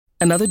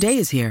Another day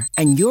is here,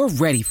 and you're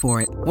ready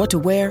for it. What to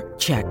wear?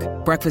 Check.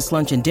 Breakfast,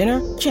 lunch, and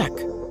dinner? Check.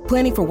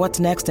 Planning for what's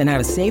next and how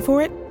to save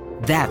for it?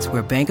 That's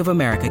where Bank of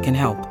America can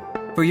help.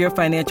 For your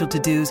financial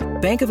to-dos,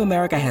 Bank of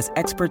America has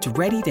experts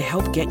ready to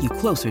help get you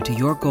closer to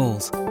your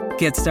goals.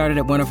 Get started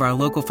at one of our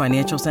local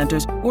financial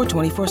centers or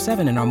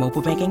 24/7 in our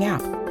mobile banking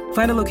app.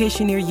 Find a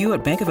location near you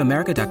at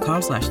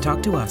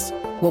bankofamerica.com/talktous.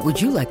 What would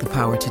you like the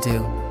power to do?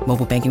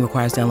 Mobile banking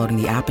requires downloading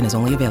the app and is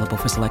only available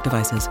for select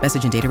devices.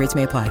 Message and data rates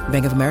may apply.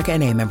 Bank of America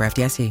N.A., member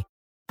FDIC.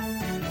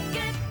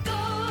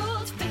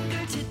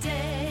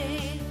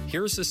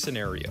 Here's the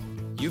scenario.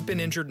 You've been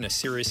injured in a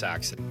serious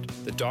accident.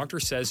 The doctor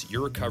says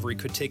your recovery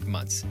could take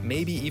months,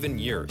 maybe even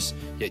years,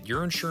 yet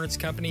your insurance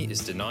company is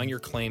denying your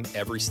claim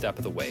every step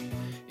of the way.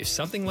 If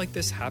something like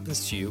this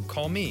happens to you,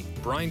 call me,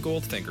 Brian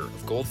Goldfinger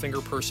of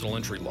Goldfinger Personal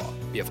Injury Law.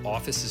 We have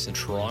offices in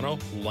Toronto,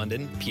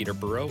 London,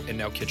 Peterborough, and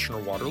now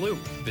Kitchener-Waterloo.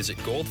 Visit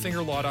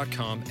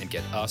goldfingerlaw.com and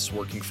get us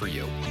working for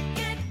you.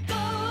 Get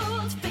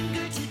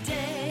Goldfinger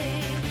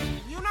today.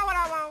 You know what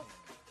I want?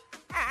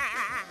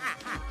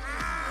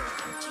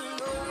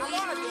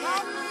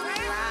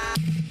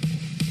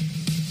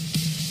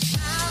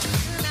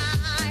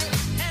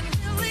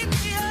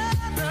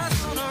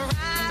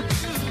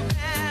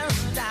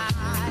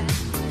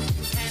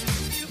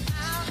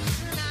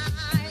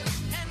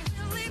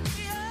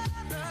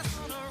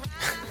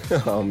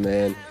 Oh,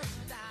 man.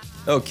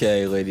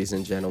 Okay, ladies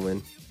and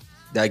gentlemen,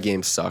 that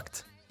game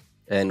sucked.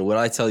 And when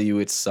I tell you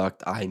it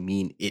sucked, I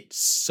mean it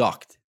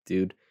sucked,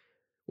 dude.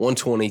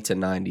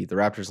 120-90. The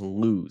Raptors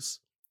lose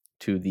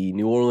to the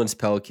New Orleans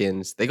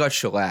Pelicans. They got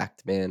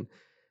shellacked, man.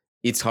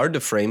 It's hard to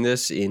frame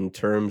this in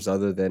terms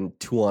other than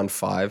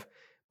 2-on-5,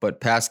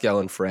 but Pascal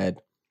and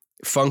Fred,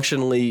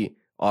 functionally,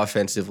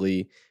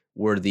 offensively,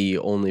 were the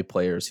only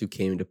players who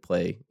came to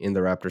play in the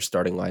Raptors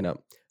starting lineup.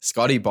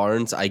 Scotty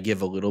Barnes, I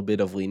give a little bit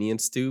of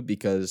lenience to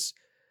because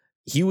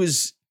he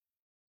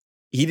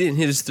didn't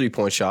hit his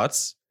 3-point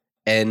shots,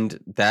 and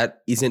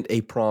that isn't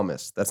a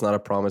promise. That's not a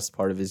promised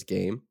part of his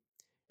game.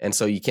 And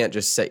so you can't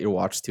just set your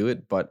watch to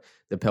it, but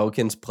the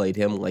Pelicans played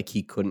him like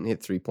he couldn't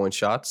hit 3-point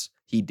shots.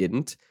 He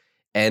didn't.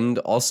 And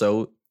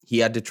also, he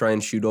had to try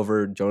and shoot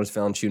over Jonas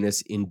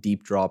Valanciunas in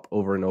deep drop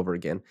over and over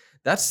again.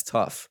 That's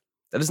tough.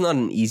 That is not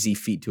an easy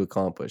feat to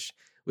accomplish.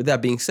 With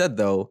that being said,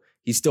 though,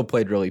 he still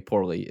played really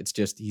poorly. It's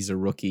just he's a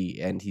rookie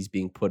and he's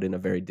being put in a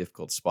very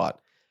difficult spot.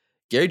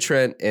 Gary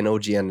Trent and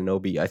OG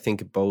Anunoby, I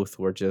think both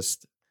were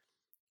just...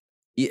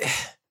 Yeah,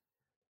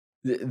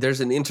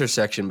 there's an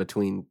intersection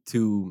between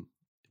two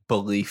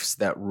beliefs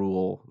that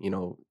rule,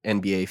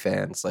 NBA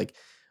fans. Like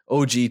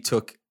OG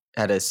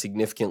had a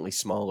significantly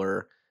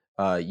smaller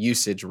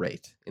usage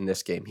rate in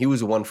this game. He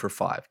was 1 for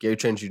 5. Gary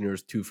Trent Jr.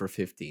 was 2 for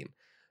 15.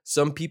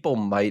 Some people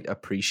might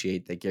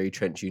appreciate that Gary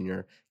Trent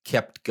Jr.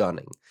 kept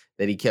gunning,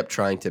 that he kept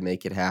trying to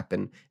make it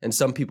happen. And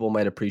some people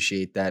might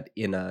appreciate that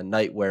in a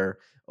night where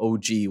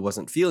OG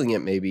wasn't feeling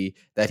it, maybe,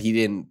 that he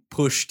didn't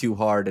push too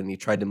hard and he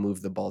tried to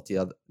move the ball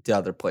to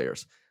other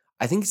players.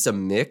 I think it's a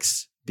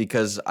mix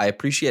because I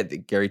appreciate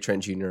that Gary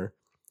Trent Jr.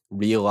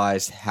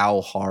 realized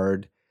how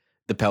hard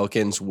the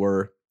Pelicans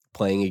were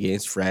playing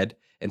against Fred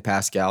and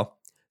Pascal.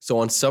 So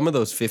on some of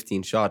those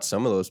 15 shots,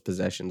 some of those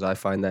possessions, I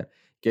find that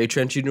Gary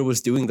Trent Jr.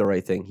 was doing the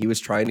right thing. He was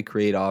trying to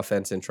create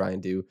offense and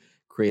trying to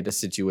create a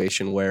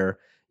situation where,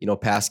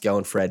 Pascal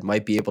and Fred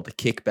might be able to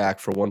kick back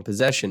for one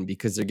possession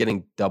because they're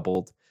getting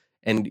doubled.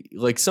 And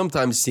like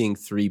sometimes seeing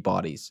 3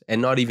 bodies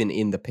and not even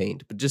in the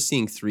paint, but just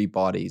seeing 3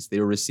 bodies, they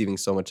were receiving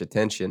so much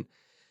attention.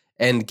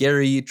 And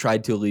Gary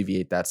tried to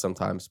alleviate that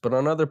sometimes. But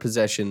on other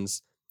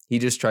possessions, he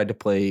just tried to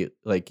play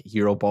like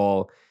hero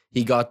ball.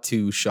 He got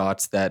 2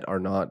 shots that are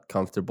not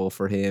comfortable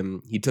for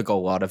him. He took a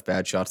lot of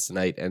bad shots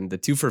tonight. And the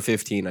 2 for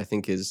 15, I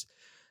think, is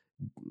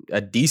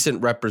a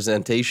decent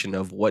representation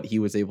of what he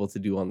was able to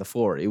do on the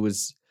floor. It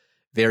was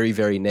very,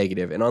 very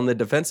negative. And on the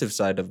defensive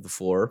side of the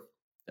floor,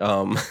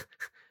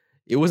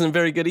 it wasn't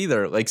very good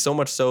either. Like so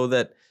much so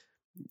that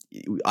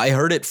I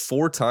heard it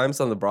 4 times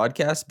on the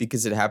broadcast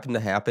because it happened to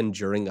happen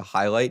during a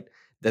highlight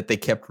that they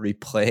kept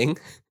replaying.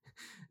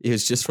 It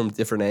was just from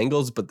different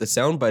angles, but the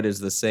soundbite is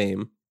the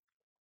same.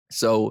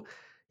 So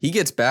he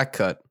gets back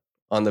cut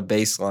on the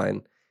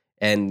baseline,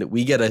 and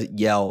we get a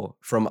yell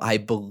from, I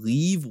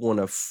believe, one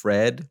of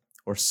Fred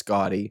or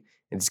Scotty,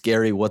 and it's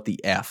Gary, what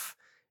the F?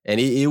 And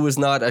it was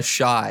not a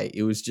shy.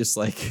 It was just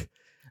like,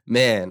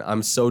 man,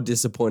 I'm so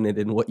disappointed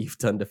in what you've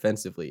done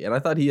defensively. And I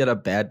thought he had a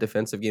bad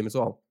defensive game as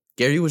well.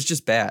 Gary was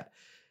just bad.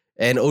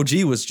 And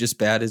OG was just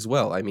bad as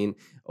well. I mean,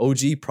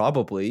 OG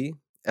probably,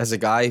 as a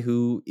guy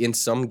who in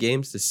some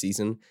games this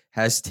season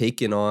has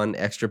taken on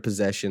extra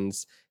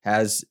possessions,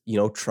 has,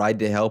 tried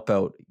to help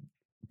out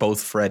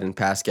both Fred and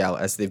Pascal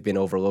as they've been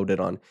overloaded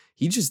on.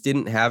 He just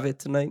didn't have it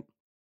tonight.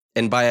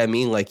 And by I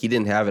mean, like, he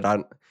didn't have it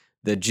on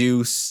the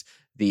juice,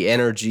 the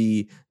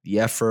energy, the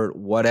effort,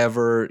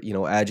 whatever,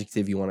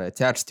 adjective you want to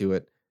attach to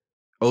it.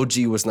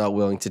 OG was not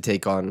willing to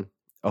take on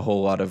a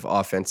whole lot of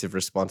offensive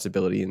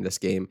responsibility in this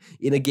game,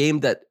 in a game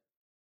that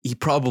he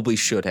probably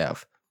should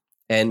have.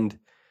 And,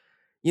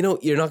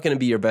 you're not going to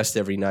be your best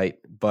every night,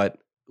 but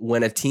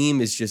when a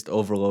team is just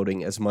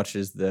overloading as much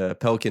as the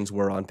Pelicans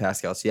were on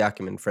Pascal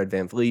Siakam and Fred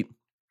VanVleet,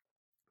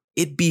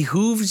 it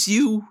behooves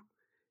you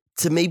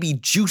to maybe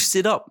juice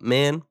it up,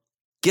 man.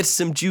 Get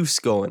some juice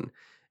going.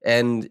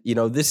 And,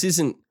 this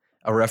isn't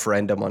a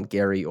referendum on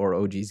Gary or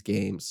OG's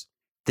games.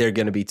 They're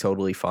going to be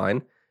totally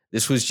fine.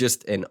 This was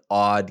just an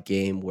odd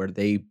game where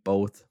they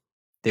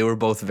were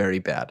both very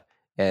bad.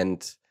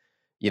 And,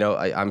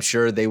 I'm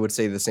sure they would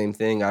say the same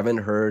thing. I haven't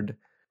heard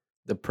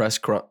the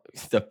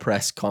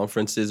press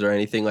conferences or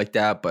anything like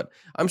that, but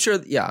I'm sure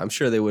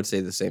they would say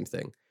the same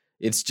thing.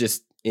 It's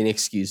just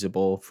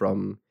inexcusable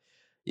from,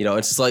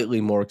 it's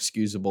slightly more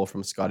excusable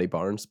from Scotty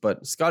Barnes,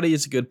 but Scotty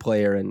is a good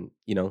player, and,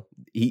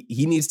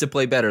 he needs to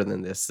play better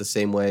than this, the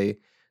same way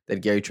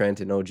that Gary Trent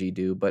and OG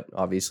do. But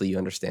obviously you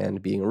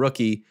understand, being a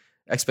rookie,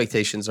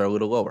 expectations are a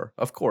little lower,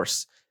 of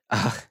course.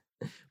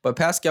 But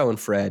Pascal and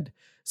Fred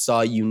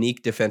saw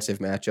unique defensive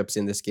matchups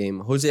in this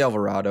game. Jose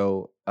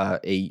Alvarado,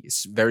 a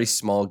very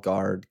small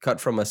guard, cut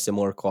from a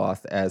similar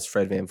cloth as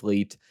Fred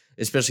VanVleet,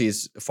 especially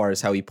as far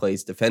as how he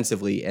plays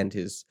defensively and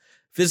his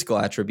physical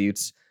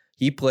attributes.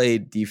 He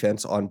played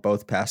defense on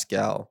both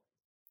Pascal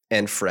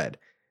and Fred.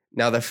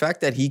 Now, the fact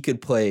that he could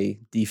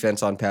play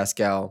defense on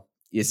Pascal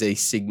is a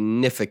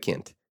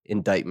significant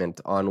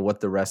indictment on what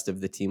the rest of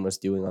the team was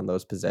doing on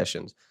those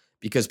possessions,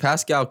 because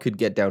Pascal could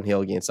get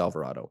downhill against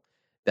Alvarado.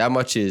 That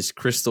much is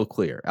crystal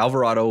clear.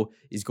 Alvarado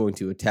is going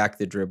to attack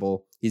the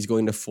dribble. He's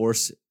going to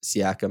force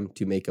Siakam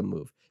to make a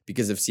move,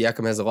 because if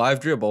Siakam has a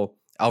live dribble,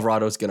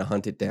 Alvarado's going to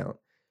hunt it down.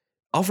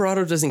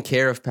 Alvarado doesn't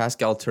care if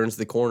Pascal turns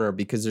the corner,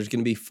 because there's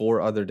going to be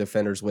 4 other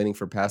defenders waiting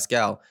for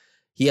Pascal.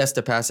 He has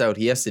to pass out.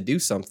 He has to do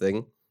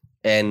something.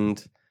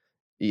 And,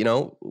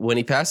 when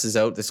he passes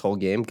out this whole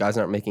game, guys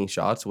aren't making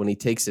shots. When he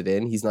takes it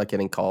in, he's not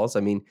getting calls. I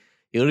mean,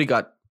 he literally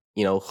got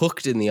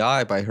hooked in the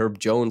eye by Herb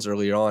Jones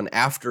earlier on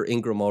after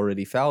Ingram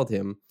already fouled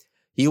him.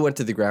 He went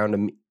to the ground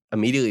and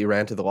immediately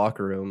ran to the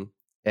locker room,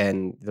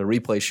 and the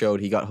replay showed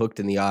he got hooked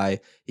in the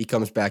eye. He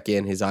comes back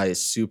in. His eye is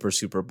super,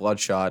 super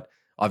bloodshot,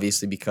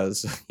 obviously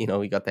because, he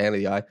got the hand of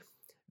the eye.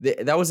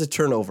 That was a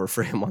turnover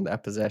for him on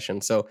that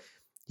possession. So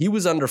he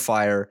was under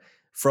fire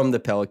from the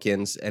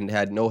Pelicans and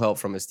had no help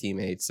from his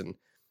teammates. And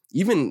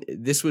even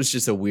this was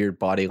just a weird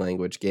body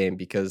language game,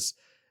 because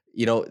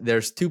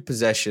there's 2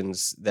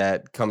 possessions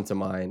that come to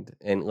mind.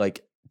 And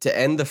to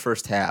end the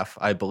first half,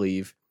 I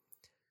believe,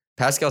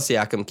 Pascal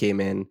Siakam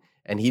came in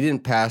and he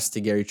didn't pass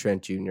to Gary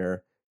Trent Jr.,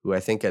 who I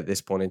think at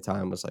this point in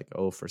time was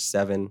 0 for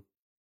 7,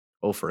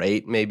 0 for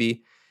 8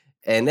 maybe.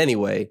 And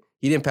anyway,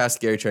 he didn't pass to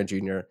Gary Trent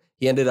Jr.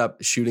 He ended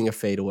up shooting a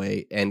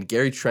fadeaway, and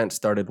Gary Trent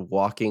started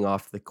walking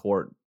off the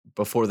court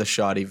before the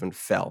shot even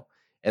fell.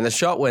 And the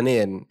shot went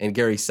in and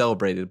Gary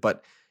celebrated,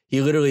 but he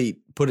literally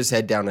put his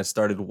head down and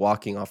started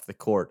walking off the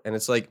court. And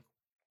it's like,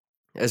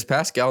 has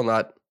Pascal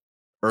not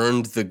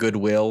earned the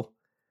goodwill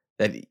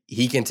that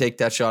he can take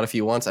that shot if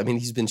he wants? I mean,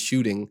 he's been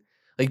shooting.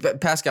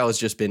 Pascal has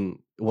just been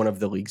one of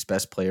the league's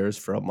best players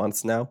for a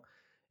month now.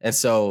 And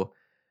so,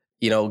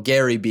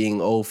 Gary being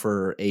 0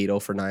 for 8, 0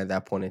 for 9 at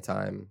that point in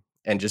time,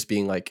 and just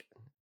being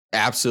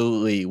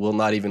absolutely will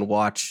not even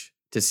watch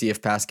to see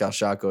if Pascal's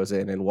shot goes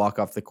in and walk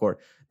off the court.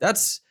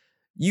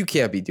 You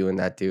can't be doing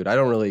that, dude. I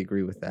don't really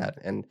agree with that.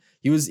 And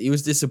he was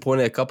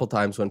disappointed a couple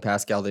times when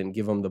Pascal didn't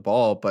give him the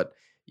ball, but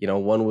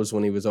one was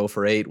when he was 0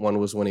 for 8, one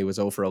was when he was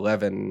 0 for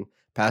 11.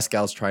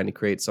 Pascal's trying to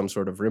create some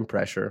sort of rim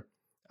pressure.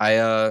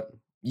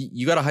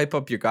 You got to hype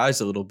up your guys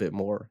a little bit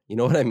more. You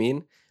know what I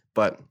mean?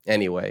 But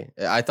anyway,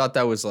 I thought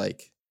that was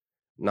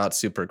not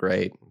super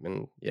great.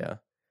 And yeah,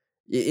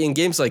 in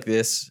games like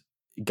this,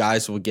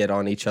 guys will get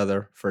on each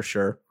other for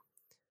sure.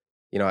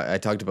 I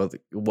talked about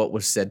what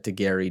was said to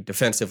Gary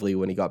defensively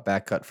when he got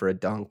back cut for a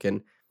dunk.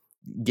 And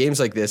games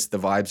like this, the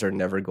vibes are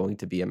never going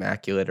to be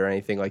immaculate or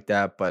anything like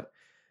that. But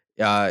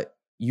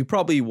you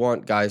probably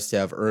want guys to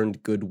have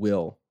earned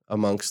goodwill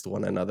amongst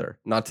one another,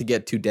 not to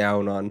get too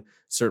down on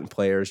certain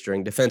players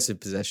during defensive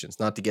possessions,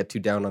 not to get too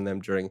down on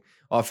them during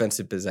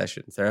offensive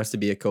possessions. There has to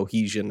be a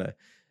cohesion,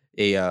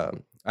 a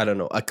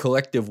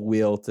collective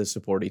will to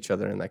support each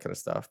other and that kind of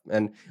stuff.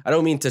 And I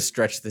don't mean to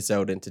stretch this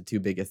out into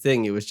too big a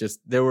thing. It was just,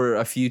 there were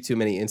a few too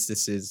many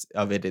instances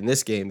of it in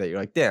this game that you're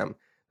like, damn,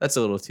 that's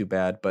a little too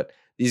bad. But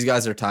these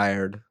guys are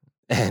tired,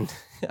 and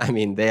I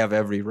mean, they have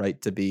every right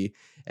to be,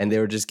 and they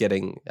were just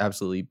getting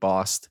absolutely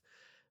bossed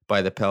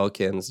by the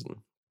Pelicans. And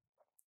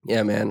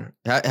yeah, man,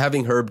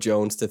 having Herb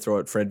Jones to throw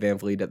at Fred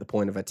VanVleet at the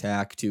point of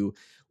attack to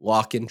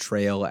lock and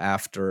trail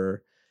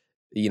after,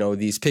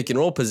 these pick and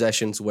roll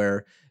possessions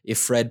where if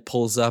Fred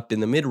pulls up in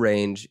the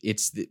mid-range,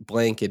 it's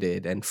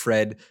blanketed, and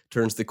Fred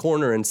turns the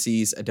corner and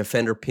sees a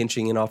defender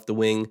pinching in off the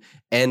wing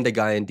and a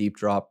guy in deep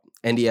drop,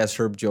 and he has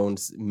Herb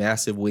Jones'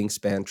 massive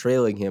wingspan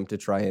trailing him to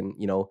try and,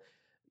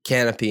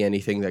 canopy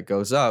anything that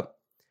goes up.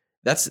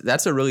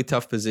 That's a really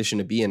tough position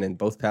to be in, and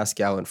both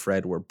Pascal and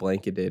Fred were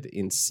blanketed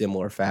in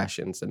similar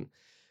fashions. And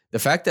the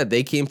fact that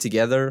they came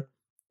together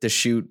to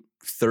shoot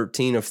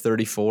 13 of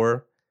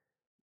 34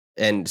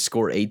 and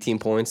score 18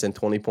 points and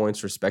 20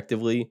 points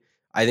respectively,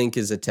 I think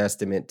is a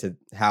testament to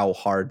how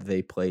hard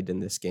they played in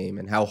this game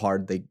and how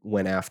hard they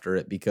went after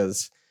it,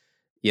 because,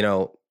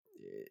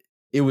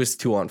 it was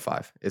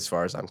 2-on-5 as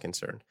far as I'm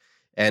concerned.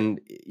 And,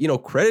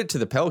 credit to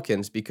the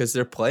Pelicans because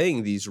they're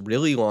playing these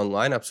really long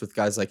lineups with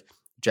guys like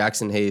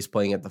Jackson Hayes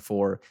playing at the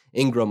 4.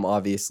 Ingram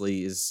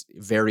obviously is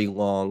very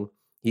long.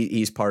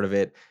 He's part of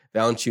it.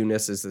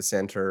 Valanciunas is the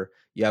center.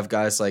 You have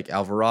guys like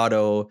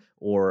Alvarado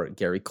or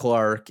Gary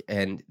Clark,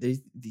 and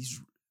these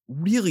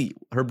really,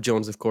 Herb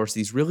Jones, of course,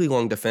 these really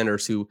long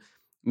defenders who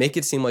make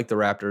it seem like the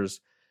Raptors,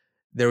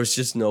 there was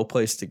just no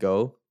place to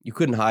go. You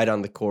couldn't hide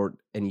on the court,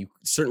 and you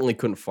certainly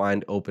couldn't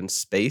find open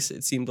space,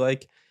 it seemed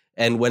like.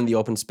 And when the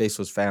open space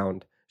was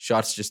found,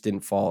 shots just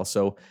didn't fall.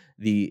 So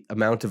the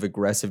amount of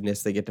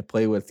aggressiveness they get to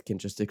play with can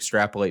just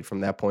extrapolate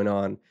from that point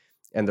on,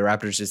 and the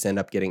Raptors just end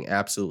up getting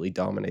absolutely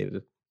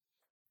dominated.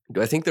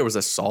 Do I think there was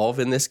a solve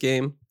in this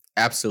game?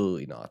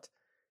 Absolutely not.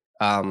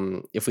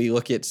 If we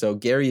look at, so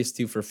Gary is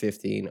 2 for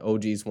 15,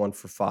 OG is 1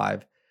 for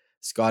 5,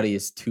 Scotty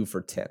is 2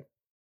 for 10.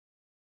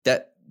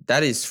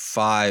 That is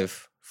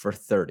 5 for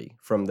 30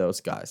 from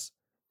those guys.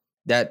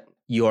 That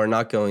you are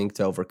not going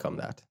to overcome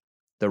that.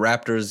 The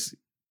Raptors,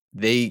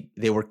 they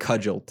were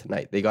cudgeled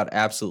tonight. They got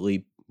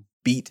absolutely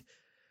beat.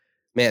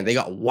 Man, they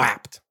got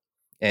whapped.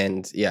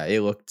 And yeah,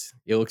 it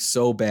looked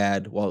so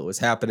bad while it was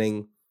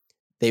happening.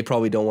 They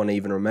probably don't want to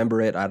even remember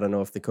it. I don't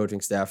know if the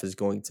coaching staff is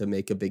going to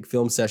make a big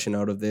film session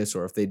out of this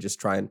or if they just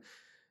try and,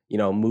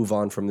 move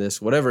on from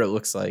this, whatever it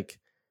looks like.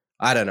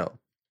 I don't know.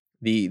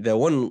 The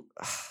one,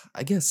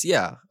 I guess,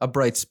 yeah, a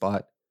bright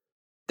spot,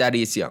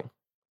 Thaddeus Young.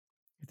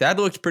 That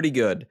looked pretty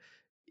good.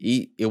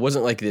 It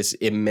wasn't like this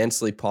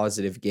immensely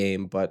positive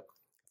game, but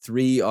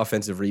 3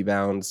 offensive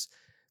rebounds.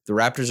 The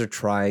Raptors are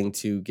trying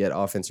to get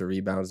offensive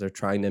rebounds. They're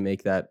trying to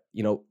make that,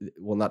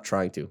 not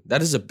trying to.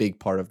 That is a big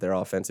part of their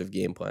offensive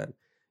game plan,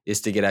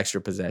 is to get extra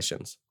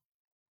possessions.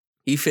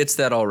 He fits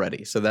that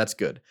already, so that's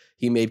good.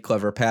 He made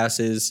clever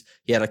passes.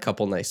 He had a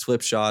couple nice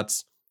flip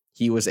shots.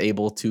 He was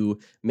able to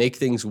make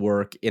things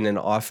work in an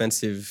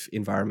offensive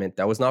environment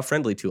that was not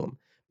friendly to him,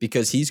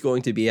 because he's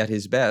going to be at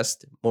his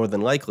best, more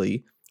than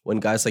likely, when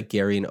guys like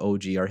Gary and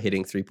OG are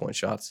hitting 3-point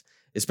shots,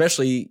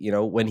 especially,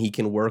 when he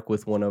can work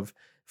with one of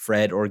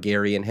Fred or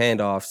Gary in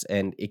handoffs,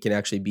 and it can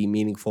actually be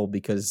meaningful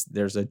because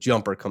there's a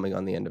jumper coming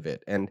on the end of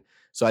it. And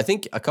so I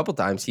think a couple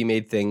times he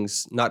made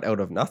things not out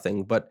of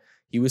nothing, but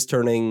he was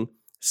turning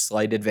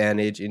slight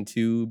advantage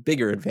into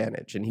bigger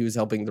advantage, and he was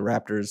helping the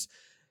Raptors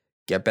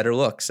get better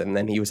looks, and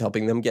then he was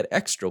helping them get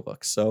extra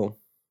looks. So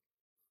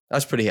I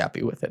was pretty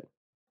happy with it.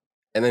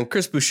 And then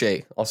Chris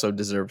Boucher also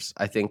deserves,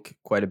 I think,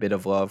 quite a bit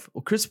of love.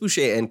 Well, Chris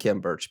Boucher and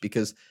Khem Birch,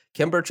 because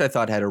Khem Birch, I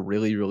thought, had a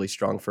really, really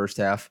strong first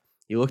half.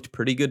 He looked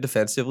pretty good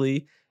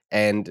defensively.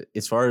 And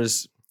as far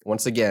as,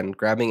 once again,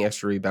 grabbing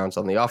extra rebounds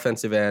on the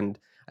offensive end,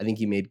 I think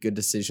he made good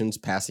decisions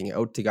passing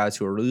out to guys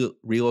who are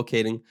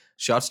relocating.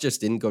 Shots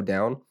just didn't go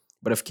down.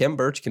 But if Khem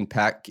Birch can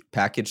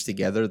package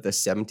together the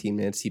 17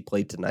 minutes he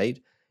played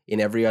tonight in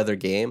every other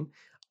game,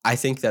 I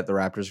think that the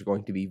Raptors are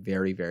going to be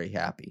very, very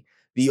happy.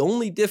 The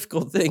only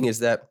difficult thing is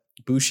that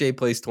Boucher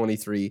plays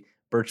 23,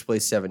 Birch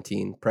plays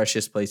 17,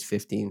 Precious plays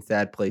 15,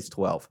 Thad plays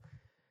 12.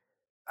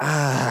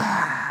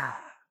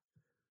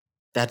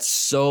 That's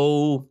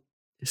so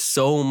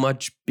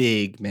much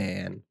big,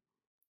 man.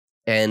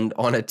 And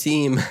on a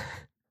team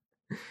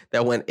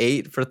that went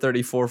 8 for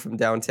 34 from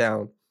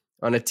downtown,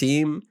 on a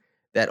team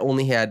that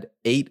only had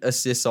 8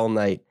 assists all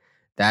night,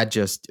 that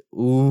just,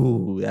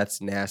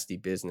 that's nasty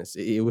business.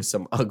 It was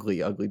some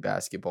ugly, ugly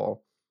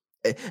basketball.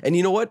 And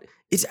you know what?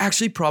 It's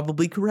actually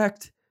probably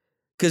correct,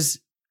 because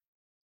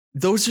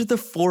those are the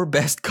 4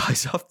 best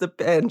guys off the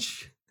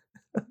bench.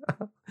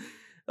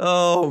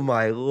 Oh,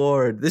 my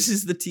Lord. This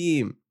is the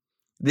team.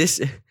 This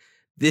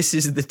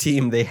is the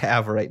team they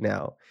have right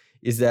now,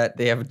 is that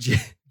they have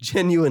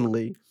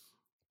genuinely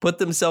put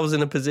themselves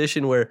in a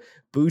position where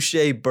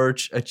Boucher,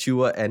 Birch,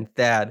 Achua, and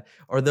Thad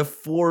are the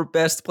 4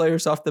 best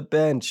players off the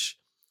bench.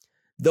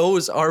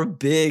 Those are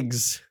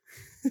bigs.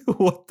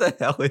 What the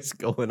hell is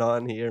going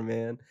on here,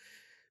 man?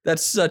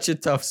 That's such a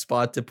tough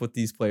spot to put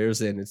these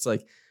players in. It's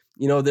like,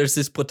 there's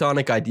this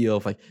platonic ideal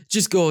of like,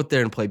 just go out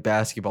there and play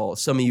basketball.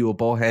 Some of you will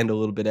ball handle a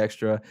little bit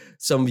extra.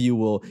 Some of you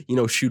will,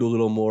 shoot a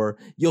little more.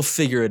 You'll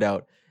figure it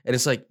out. And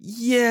it's like,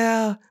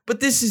 yeah, but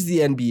this is the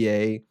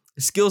NBA.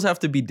 Skills have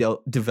to be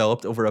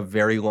developed over a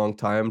very long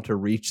time to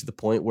reach the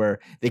point where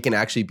they can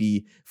actually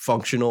be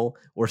functional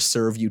or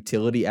serve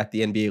utility at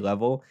the NBA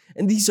level.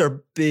 And these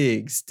are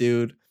bigs,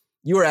 dude.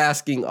 You are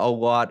asking a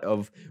lot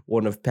of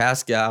one of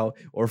Pascal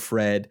or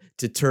Fred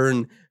to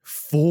turn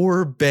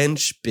 4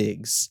 bench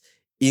bigs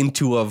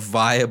into a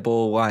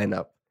viable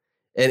lineup.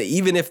 And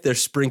even if they're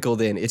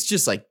sprinkled in, it's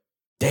just like,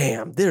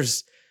 damn,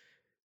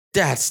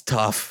 that's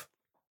tough.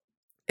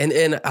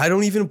 And I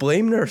don't even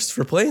blame Nurse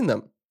for playing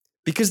them,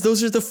 because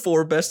those are the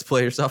 4 best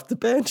players off the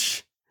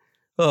bench.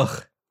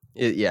 Ugh.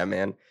 Yeah,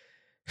 man.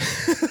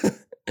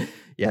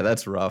 Yeah,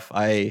 that's rough.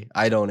 I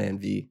don't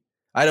envy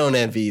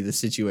the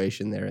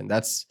situation there, and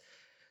that's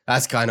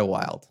kind of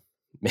wild.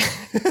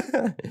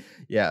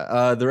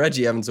 Yeah, the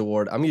Reggie Evans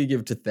Award, I'm going to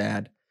give it to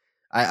Thad.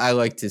 I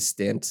liked his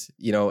stint,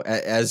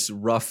 as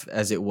rough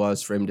as it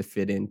was for him to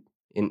fit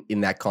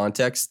in that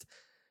context.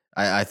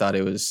 I thought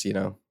it was,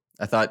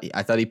 I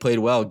thought he played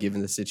well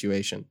given the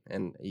situation,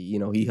 and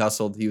he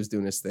hustled. He was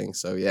doing his thing.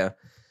 So yeah,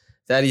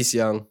 Thaddeus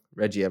Young,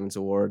 Reggie Evans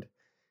Award.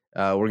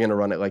 We're gonna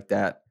run it like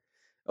that.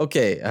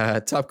 Okay.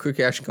 Top quick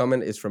reaction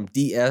comment is from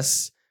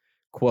DS.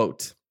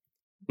 Quote: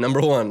 Number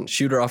 1,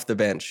 shooter off the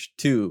bench.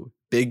 2,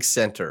 big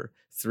center.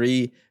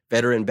 3,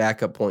 veteran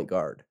backup point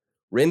guard.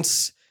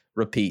 Rinse,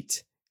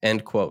 repeat.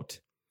 End quote.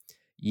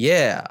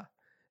 Yeah,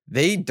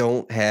 they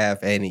don't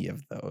have any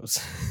of those,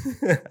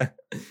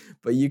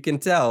 but you can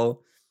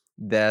tell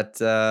that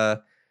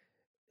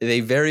they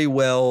very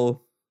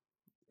well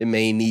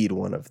may need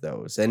one of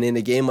those. And in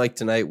a game like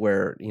tonight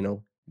where,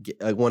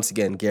 once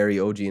again, Gary,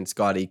 OG, and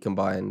Scotty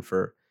combine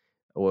for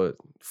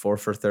 4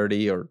 for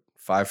 30 or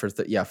 5 for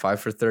 30. Yeah, 5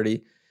 for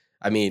 30.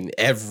 I mean,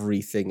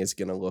 everything is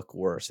going to look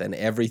worse, and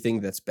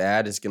everything that's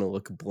bad is going to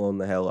look blown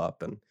the hell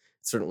up, and it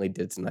certainly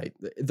did tonight.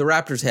 The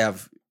Raptors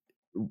have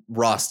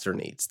roster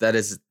needs. That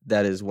is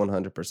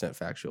 100%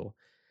 factual.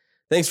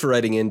 Thanks for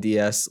writing in,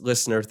 DS.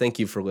 Listener, thank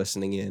you for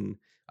listening in.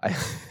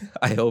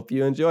 I hope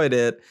you enjoyed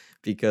it,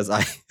 because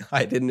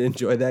I didn't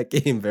enjoy that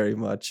game very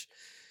much.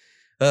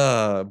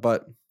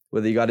 But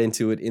whether you got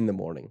into it in the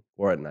morning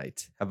or at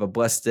night, have a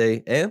blessed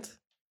day, and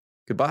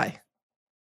goodbye.